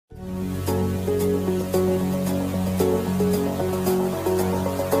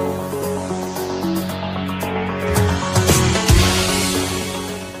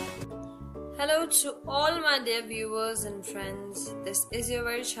my dear viewers and friends, this is your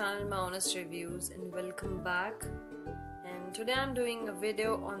very channel, My Honest Reviews, and welcome back. And today I'm doing a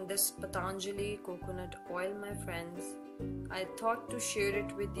video on this Patanjali Coconut Oil, my friends. I thought to share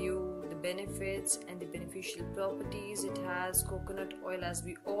it with you, the benefits and the beneficial properties it has. Coconut oil, as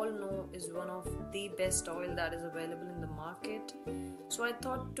we all know, is one of the best oil that is available in the market. So I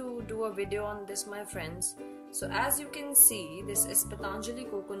thought to do a video on this, my friends. So as you can see, this is Patanjali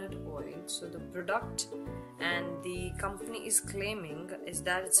Coconut Oil. So the product and the company is claiming is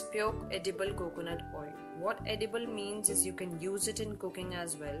that it's pure edible coconut oil. What edible means is you can use it in cooking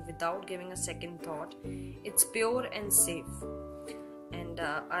as well without giving a second thought. It's pure and safe. And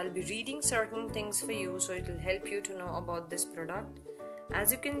I'll be reading certain things for you, so it will help you to know about this product.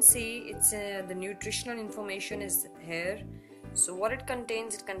 As you can see, it's the nutritional information is here. So what it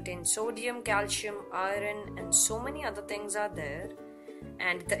contains sodium, calcium, iron, and so many other things are there.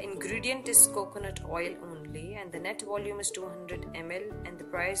 And the ingredient is coconut oil only, and the net volume is 200 ml, and the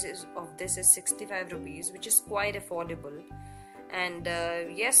price of this is 65 rupees, which is quite affordable. And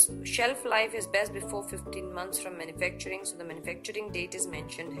yes, shelf life is best before 15 months from manufacturing, so the manufacturing date is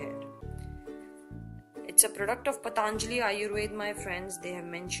mentioned here. It's a product of Patanjali Ayurveda, my friends, they have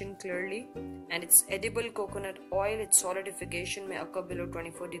mentioned clearly. And it's edible coconut oil. Its solidification may occur below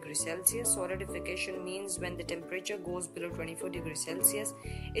 24 degrees Celsius. Solidification means when the temperature goes below 24 degrees Celsius,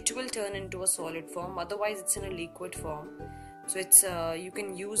 it will turn into a solid form. Otherwise, it's in a liquid form. So it's you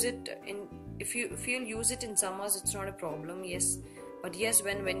can use it in if you'll use it in summers, it's not a problem. Yes, but yes,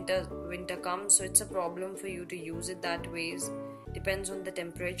 when winter comes, so it's a problem for you to use it that ways. Depends on the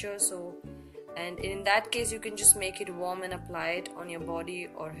temperature. So. And in that case, you can just make it warm and apply it on your body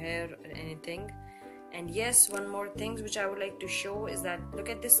or hair or anything. And yes, one more thing which I would like to show is that look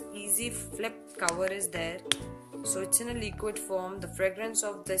at this easy flip cover is there. So it's in a liquid form. The fragrance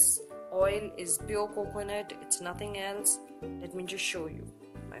of this oil is pure coconut. It's nothing else. Let me just show you,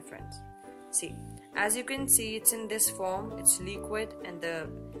 my friends. See, as you can see, it's in this form. It's liquid and the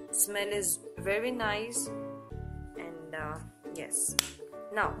smell is very nice. And yes,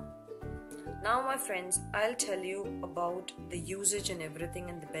 Now my friends, I'll tell you about the usage and everything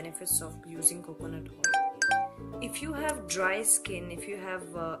and the benefits of using coconut oil. If you have dry skin, if you have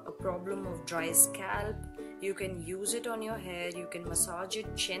a problem of dry scalp, you can use it on your hair. You can massage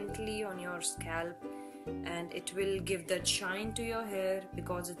it gently on your scalp and it will give that shine to your hair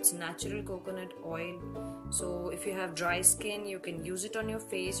because it's natural coconut oil. So if you have dry skin, you can use it on your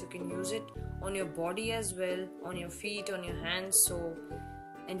face, you can use it on your body as well, on your feet, on your hands.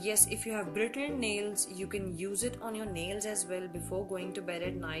 And yes, if you have brittle nails, you can use it on your nails as well before going to bed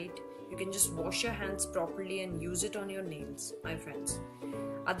at night. You can just wash your hands properly and use it on your nails, my friends.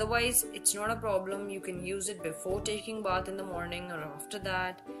 Otherwise, it's not a problem. You can use it before taking bath in the morning or after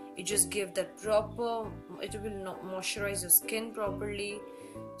that. You just give that proper, it will moisturize your skin properly.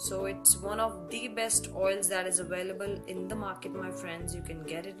 So it's one of the best oils that is available in the market, my friends. You can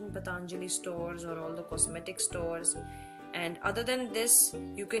get it in Patanjali stores or all the cosmetic stores. And other than this,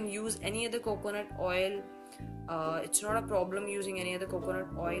 you can use any other coconut oil. It's not a problem using any other coconut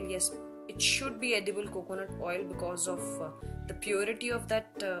oil. Yes, it should be edible coconut oil because of the purity of that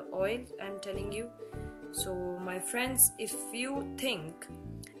oil, I'm telling you. So my friends, if you think,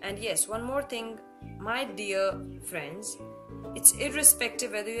 and yes, one more thing, my dear friends, it's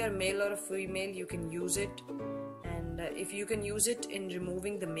irrespective whether you are male or a female, you can use it. And if you can use it in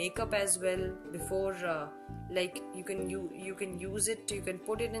removing the makeup as well before like you can use it, you can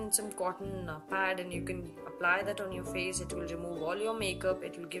put it in some cotton pad and you can apply that on your face. It will remove all your makeup,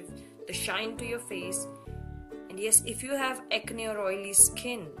 it will give the shine to your face. And yes, if you have acne or oily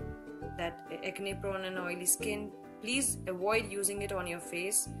skin, that acne prone and oily skin, please avoid using it on your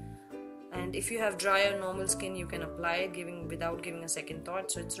face. And if you have dry or normal skin, you can apply it without giving a second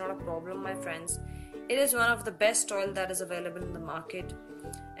thought. So it's not a problem, my friends. It is one of the best oil that is available in the market.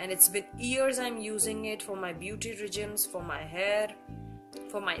 And it's been years I'm using it for my beauty regimes, for my hair,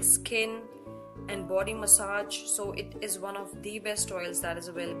 for my skin and body massage. So it is one of the best oils that is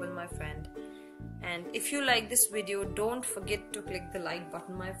available, my friend. And if you like this video, don't forget to click the like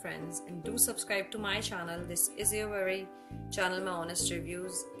button, my friends, and do subscribe to my channel. This is your very channel, My Honest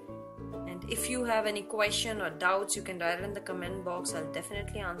Reviews. And if you have any question or doubts, you can write it in the comment box. I'll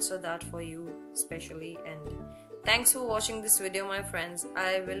definitely answer that for you especially. And thanks for watching this video, my friends.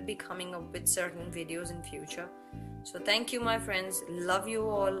 I will be coming up with certain videos in future. So thank you, my friends. Love you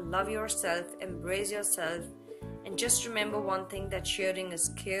all. Love yourself. Embrace yourself. And just remember one thing, that sharing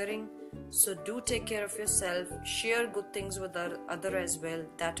is caring. So do take care of yourself. Share good things with other as well.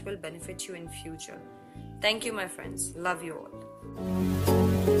 That will benefit you in future. Thank you, my friends. Love you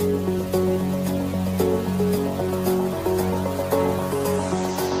all.